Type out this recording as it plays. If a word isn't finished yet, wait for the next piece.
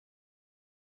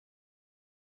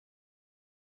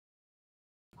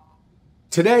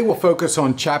Today we'll focus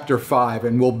on Chapter 5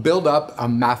 and we'll build up a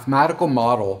mathematical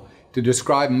model to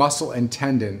describe muscle and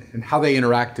tendon and how they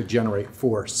interact to generate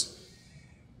force.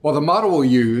 While the model we'll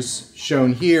use,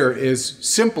 shown here, is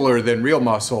simpler than real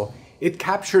muscle, it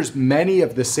captures many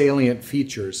of the salient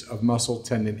features of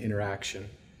muscle-tendon interaction.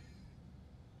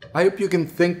 I hope you can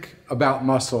think about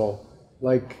muscle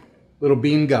like little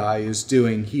bean guy is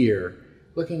doing here,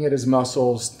 looking at his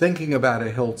muscles, thinking about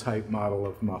a hill-type model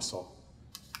of muscle.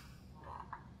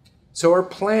 So our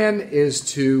plan is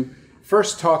to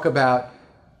first talk about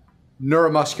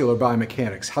neuromuscular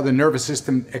biomechanics, how the nervous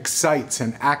system excites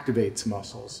and activates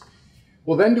muscles.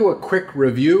 We'll then do a quick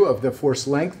review of the force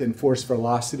length and force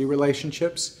velocity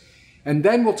relationships, and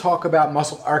then we'll talk about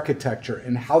muscle architecture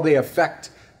and how they affect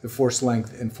the force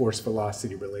length and force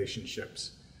velocity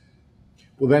relationships.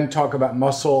 We'll then talk about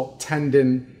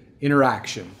muscle-tendon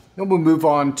interaction. Then we'll move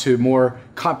on to more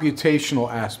computational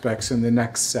aspects in the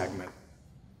next segment.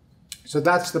 So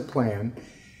that's the plan.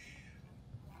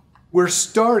 We're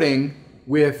starting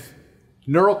with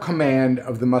neural command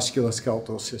of the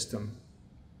musculoskeletal system.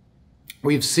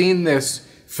 We've seen this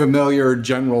familiar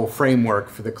general framework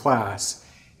for the class,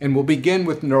 and we'll begin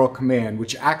with neural command,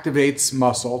 which activates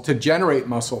muscle to generate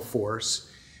muscle force,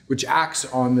 which acts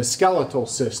on the skeletal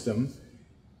system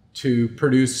to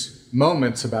produce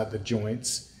moments about the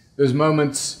joints. Those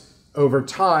moments over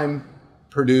time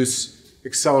produce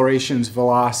accelerations,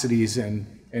 velocities,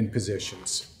 and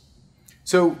positions.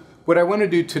 So what I want to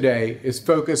do today is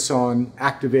focus on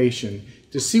activation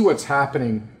to see what's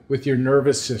happening with your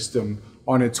nervous system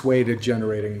on its way to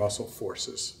generating muscle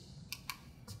forces.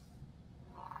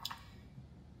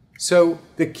 So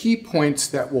the key points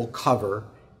that we'll cover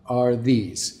are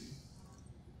these.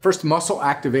 First, muscle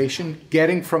activation,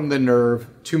 getting from the nerve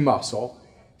to muscle.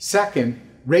 Second,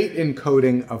 rate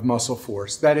encoding of muscle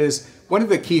force. That is, one of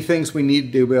the key things we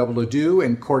need to be able to do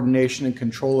in coordination and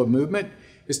control of movement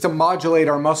is to modulate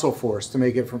our muscle force to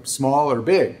make it from small or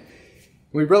big.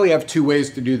 We really have two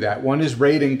ways to do that. One is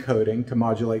rate encoding to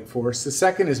modulate force. The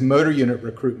second is motor unit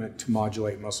recruitment to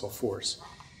modulate muscle force.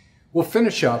 We'll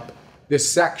finish up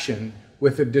this section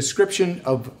with a description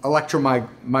of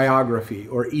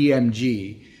electromyography, or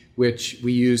EMG, which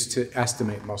we use to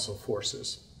estimate muscle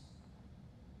forces.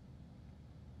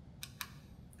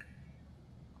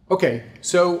 Okay,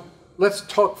 so let's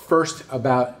talk first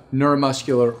about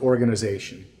neuromuscular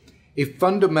organization. A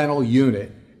fundamental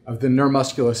unit of the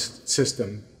neuromuscular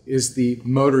system is the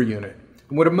motor unit.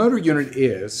 And what a motor unit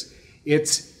is,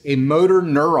 it's a motor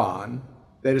neuron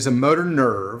that is a motor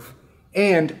nerve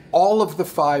and all of the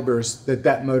fibers that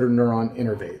that motor neuron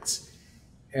innervates.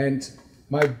 And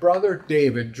my brother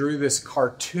David drew this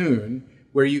cartoon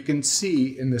where you can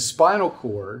see in the spinal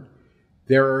cord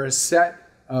there are a set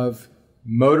of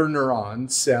motor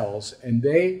neuron cells, and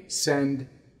they send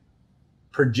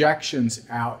projections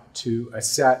out to a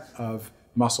set of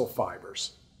muscle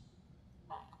fibers.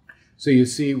 So you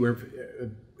see we've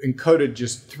encoded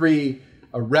just three,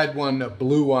 a red one, a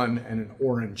blue one, and an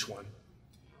orange one.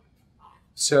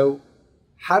 So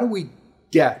how do we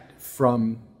get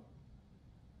from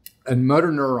a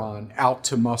motor neuron out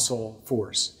to muscle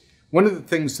force? One of the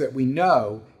things that we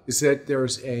know is that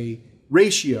there's a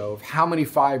ratio of how many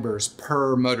fibers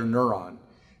per motor neuron.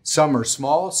 Some are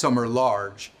small, some are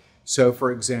large. So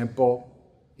for example,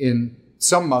 in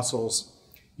some muscles,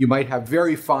 you might have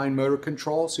very fine motor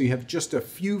control, so you have just a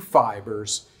few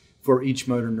fibers for each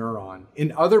motor neuron.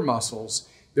 In other muscles,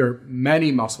 there are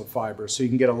many muscle fibers, so you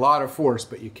can get a lot of force,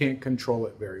 but you can't control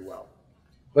it very well.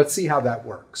 Let's see how that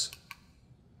works.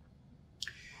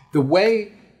 The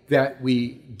way that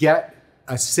we get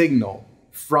a signal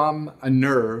from a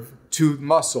nerve to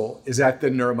muscle is at the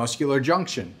neuromuscular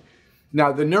junction.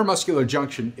 Now, the neuromuscular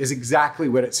junction is exactly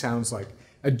what it sounds like,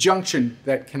 a junction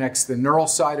that connects the neural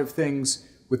side of things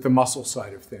with the muscle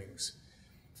side of things.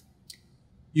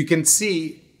 You can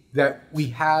see that we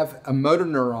have a motor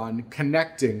neuron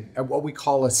connecting at what we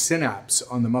call a synapse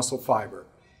on the muscle fiber.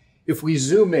 If we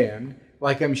zoom in,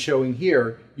 like I'm showing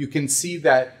here, you can see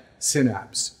that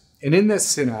synapse. And in this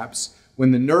synapse,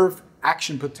 when the nerve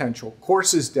action potential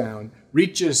courses down,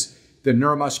 reaches the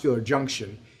neuromuscular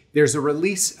junction, there's a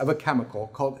release of a chemical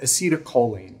called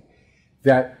acetylcholine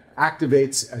that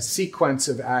activates a sequence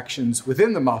of actions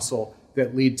within the muscle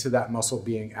that lead to that muscle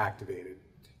being activated.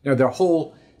 Now, there are a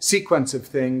whole sequence of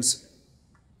things,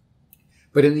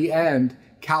 but in the end,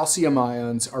 calcium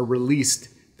ions are released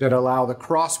that allow the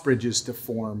cross bridges to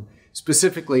form,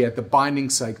 specifically at the binding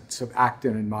sites of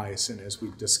actin and myosin, as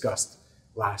we've discussed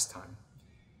last time.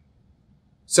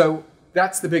 So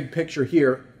that's the big picture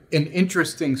here. An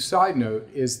interesting side note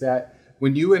is that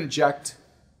when you inject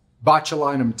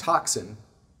botulinum toxin,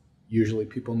 usually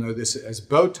people know this as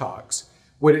Botox,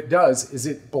 what it does is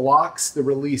it blocks the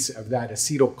release of that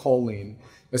acetylcholine,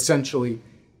 essentially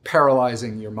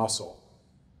paralyzing your muscle.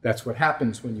 That's what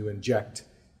happens when you inject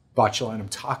botulinum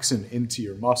toxin into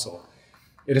your muscle.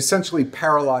 It essentially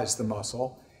paralyzes the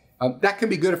muscle. That can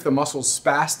be good if the muscle's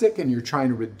spastic and you're trying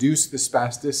to reduce the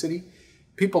spasticity.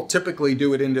 People typically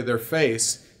do it into their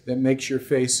face. That makes your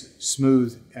face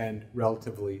smooth and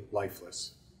relatively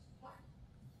lifeless.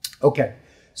 Okay,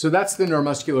 so that's the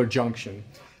neuromuscular junction.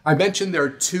 I mentioned there are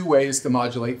two ways to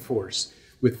modulate force,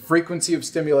 with frequency of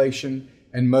stimulation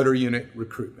and motor unit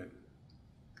recruitment.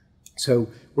 So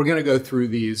we're going to go through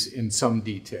these in some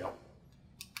detail.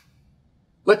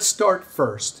 Let's start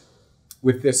first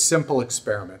with this simple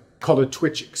experiment called a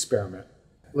twitch experiment.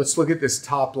 Let's look at this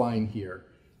top line here.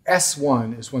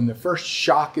 S1 is when the first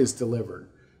shock is delivered.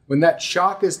 When that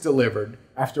shock is delivered,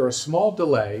 after a small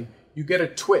delay, you get a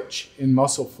twitch in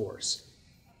muscle force.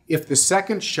 If the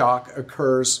second shock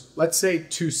occurs, let's say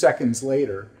 2 seconds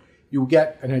later, you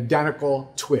get an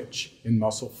identical twitch in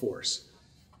muscle force.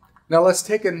 Now let's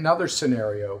take another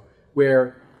scenario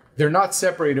where they're not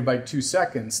separated by 2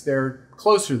 seconds, they're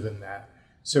closer than that.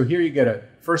 So here you get a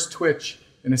first twitch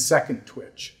and a second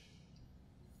twitch,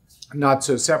 not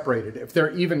so separated. If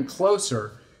they're even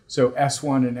closer, so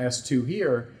S1 and S2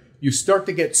 here, you start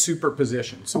to get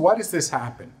superposition. So why does this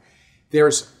happen?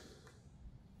 There's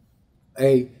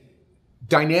a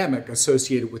dynamic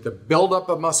associated with the buildup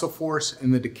of muscle force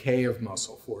and the decay of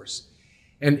muscle force.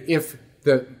 And if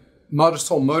the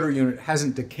muscle motor unit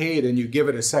hasn't decayed and you give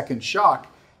it a second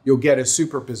shock, you'll get a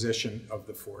superposition of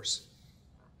the force.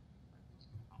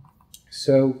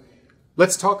 So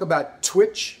let's talk about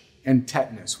twitch and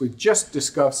tetanus. We've just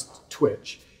discussed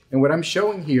twitch. And what I'm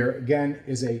showing here, again,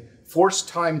 is a force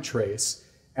time trace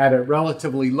at a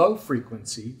relatively low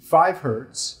frequency, 5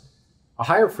 hertz, a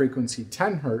higher frequency,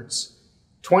 10 hertz,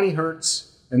 20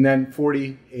 hertz, and then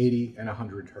 40, 80, and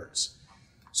 100 hertz.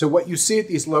 So what you see at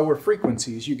these lower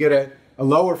frequencies, you get a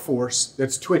lower force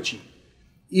that's twitchy.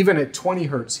 Even at 20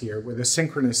 hertz here, with a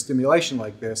synchronous stimulation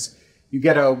like this, you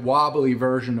get a wobbly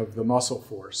version of the muscle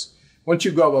force. Once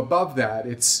you go above that,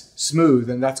 it's smooth,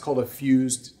 and that's called a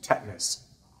fused tetanus.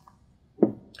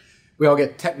 We all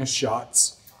get tetanus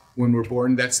shots when we're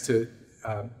born. That's to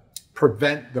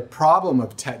prevent the problem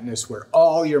of tetanus where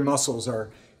all your muscles are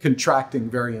contracting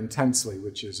very intensely,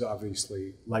 which is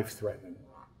obviously life-threatening.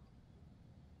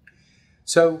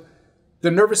 So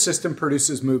the nervous system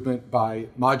produces movement by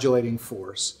modulating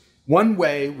force. One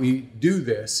way we do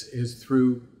this is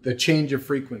through the change of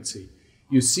frequency.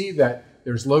 You see that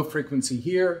there's low frequency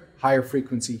here, higher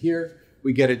frequency here.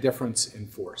 We get a difference in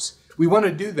force. We want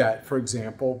to do that, for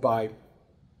example,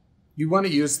 you want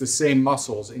to use the same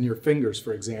muscles in your fingers,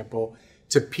 for example,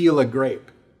 to peel a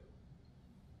grape.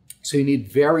 So you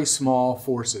need very small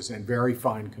forces and very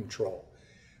fine control.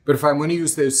 But if I want to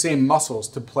use those same muscles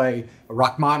to play a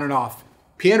Rachmaninoff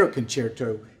piano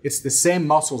concerto, it's the same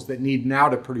muscles that need now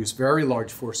to produce very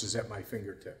large forces at my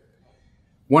fingertip.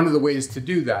 One of the ways to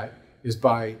do that is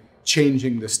by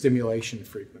changing the stimulation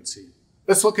frequency.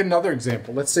 Let's look at another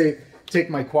example. Let's say, take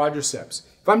my quadriceps.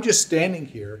 If I'm just standing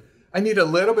here, I need a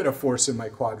little bit of force in my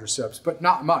quadriceps, but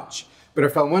not much. But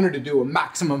if I wanted to do a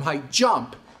maximum height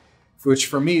jump, which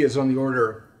for me is on the order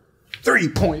of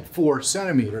 3.4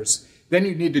 centimeters, then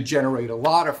you need to generate a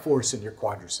lot of force in your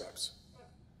quadriceps.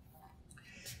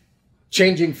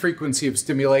 Changing frequency of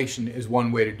stimulation is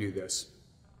one way to do this.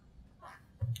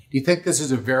 Do you think this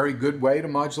is a very good way to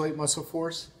modulate muscle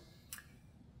force?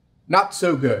 Not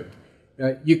so good.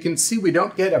 You can see we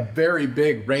don't get a very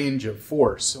big range of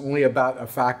force, only about a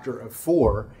factor of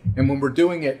 4. And when we're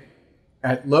doing it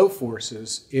at low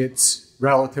forces, it's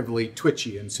relatively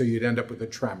twitchy, and so you'd end up with a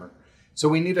tremor. So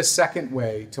we need a second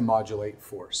way to modulate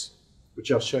force,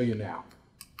 which I'll show you now.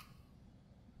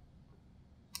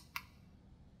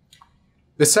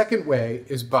 The second way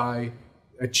is by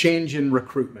a change in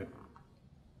recruitment.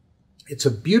 It's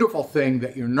a beautiful thing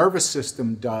that your nervous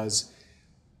system does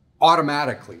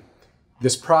automatically,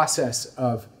 this process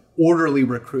of orderly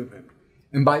recruitment.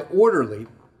 And by orderly,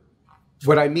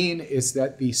 what I mean is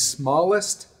that the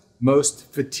smallest,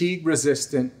 most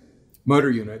fatigue-resistant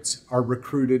motor units are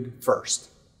recruited first.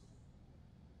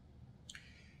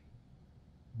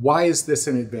 Why is this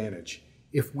an advantage?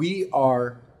 If we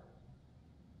are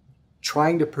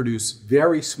trying to produce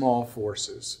very small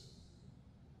forces,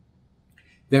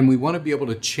 then we want to be able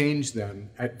to change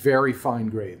them at very fine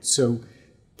grades. So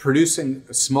producing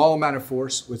a small amount of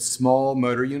force with small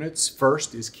motor units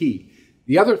first is key.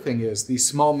 The other thing is these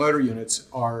small motor units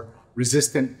are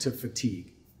resistant to fatigue.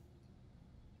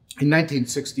 In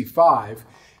 1965,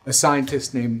 a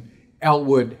scientist named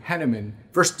Elwood Henneman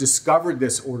first discovered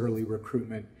this orderly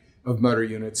recruitment of motor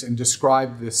units and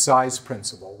described the size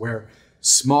principle, where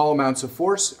small amounts of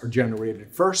force are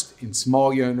generated first in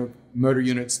small motor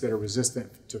units that are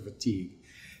resistant to fatigue.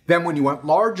 Then when you want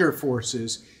larger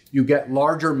forces, you get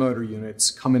larger motor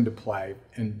units come into play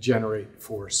and generate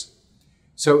force.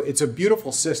 So it's a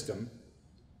beautiful system.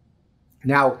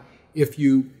 Now, if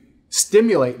you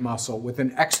stimulate muscle with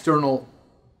an external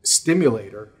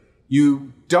stimulator,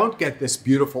 you don't get this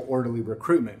beautiful orderly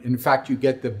recruitment. In fact, you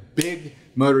get the big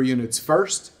motor units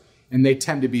first, and they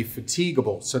tend to be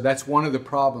fatigable. So that's one of the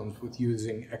problems with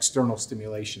using external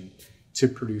stimulation to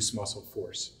produce muscle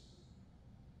force.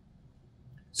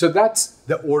 So that's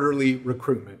the orderly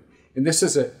recruitment. And this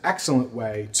is an excellent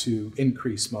way to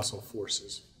increase muscle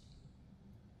forces.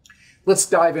 Let's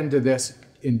dive into this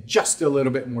in just a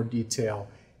little bit more detail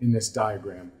in this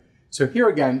diagram. So here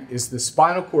again is the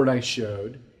spinal cord I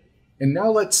showed. And now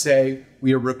let's say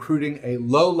we are recruiting a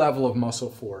low level of muscle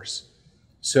force.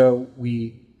 So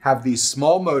we have these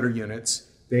small motor units.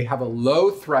 They have a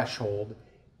low threshold,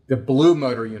 the blue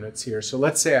motor units here. So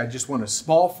let's say I just want a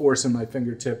small force in my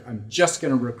fingertip. I'm just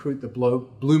going to recruit the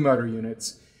blue motor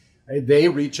units. They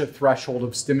reach a threshold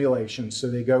of stimulation. So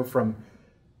they go from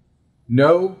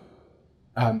no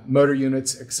motor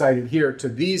units excited here to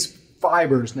these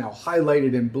fibers now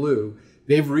highlighted in blue.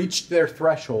 They've reached their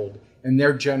threshold and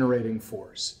they're generating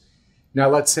force. Now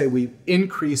let's say we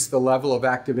increase the level of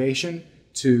activation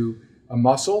to a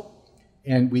muscle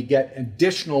and we get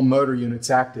additional motor units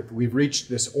active. We've reached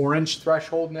this orange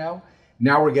threshold now.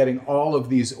 Now we're getting all of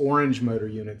these orange motor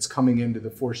units coming into the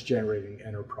force generating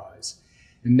enterprise.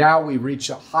 And now we reach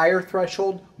a higher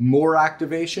threshold, more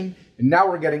activation, and now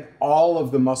we're getting all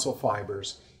of the muscle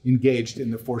fibers engaged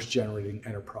in the force generating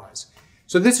enterprise.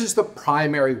 So this is the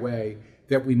primary way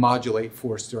that we modulate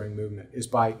force during movement, is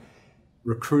by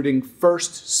recruiting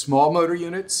first small motor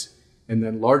units, and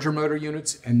then larger motor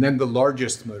units, and then the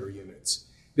largest motor units.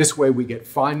 This way we get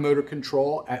fine motor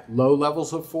control at low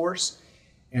levels of force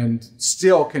and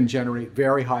still can generate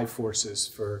very high forces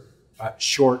for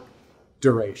short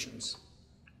durations.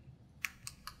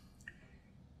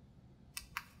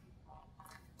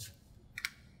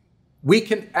 We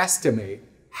can estimate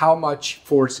how much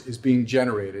force is being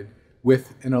generated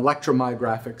with an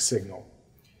electromyographic signal.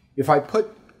 If I put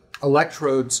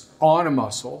electrodes on a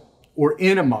muscle or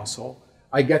in a muscle,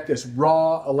 I get this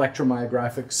raw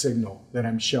electromyographic signal that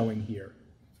I'm showing here.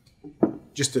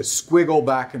 Just a squiggle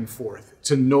back and forth.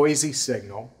 It's a noisy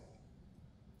signal.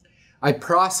 I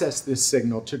process this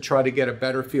signal to try to get a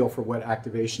better feel for what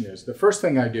activation is. The first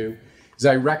thing I do is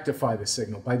I rectify the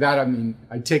signal. By that I mean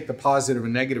I take the positive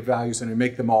and negative values and I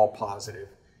make them all positive.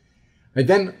 I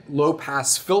then low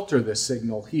pass filter this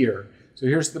signal here. So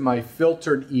here's my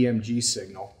filtered EMG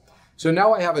signal. So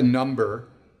now I have a number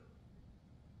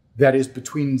that is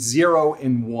between 0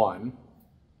 and 1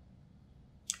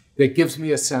 that gives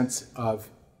me a sense of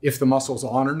if the muscle's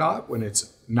on or not. When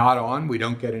it's not on, we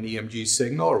don't get an EMG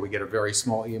signal, or we get a very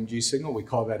small EMG signal. We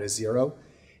call that a 0.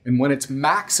 And when it's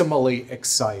maximally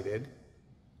excited,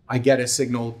 I get a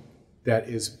signal that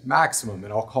is maximum,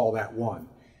 and I'll call that 1.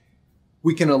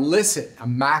 We can elicit a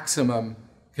maximum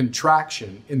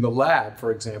contraction in the lab,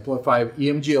 for example. If I have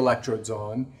EMG electrodes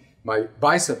on my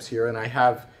biceps here, and I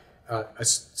have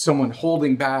someone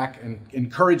holding back and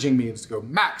encouraging me to go,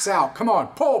 max out, come on,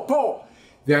 pull, pull,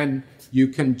 then you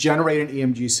can generate an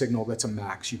EMG signal that's a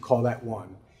max. You call that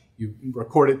 1. You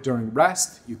record it during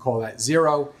rest, you call that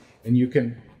 0, and you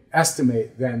can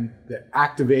estimate then the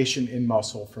activation in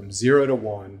muscle from 0 to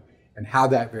 1 and how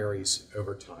that varies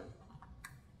over time.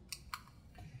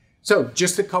 So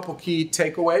just a couple key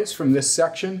takeaways from this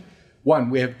section. 1,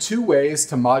 we have 2 ways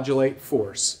to modulate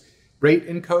force: rate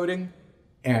encoding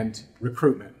and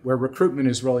recruitment, where recruitment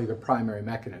is really the primary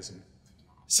mechanism.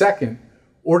 2nd,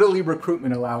 orderly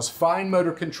recruitment allows fine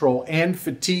motor control and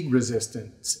fatigue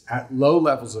resistance at low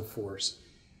levels of force,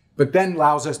 but then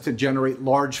allows us to generate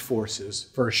large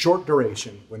forces for a short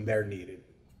duration when they're needed.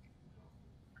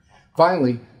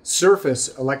 Finally, surface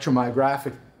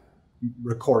electromyographic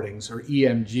recordings, or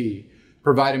EMG,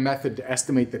 provide a method to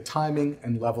estimate the timing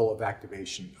and level of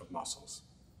activation of muscles.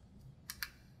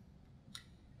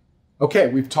 Okay,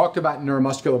 we've talked about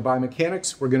neuromuscular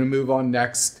biomechanics. We're going to move on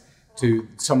next to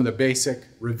some of the basic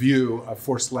review of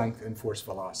force length and force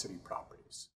velocity properties.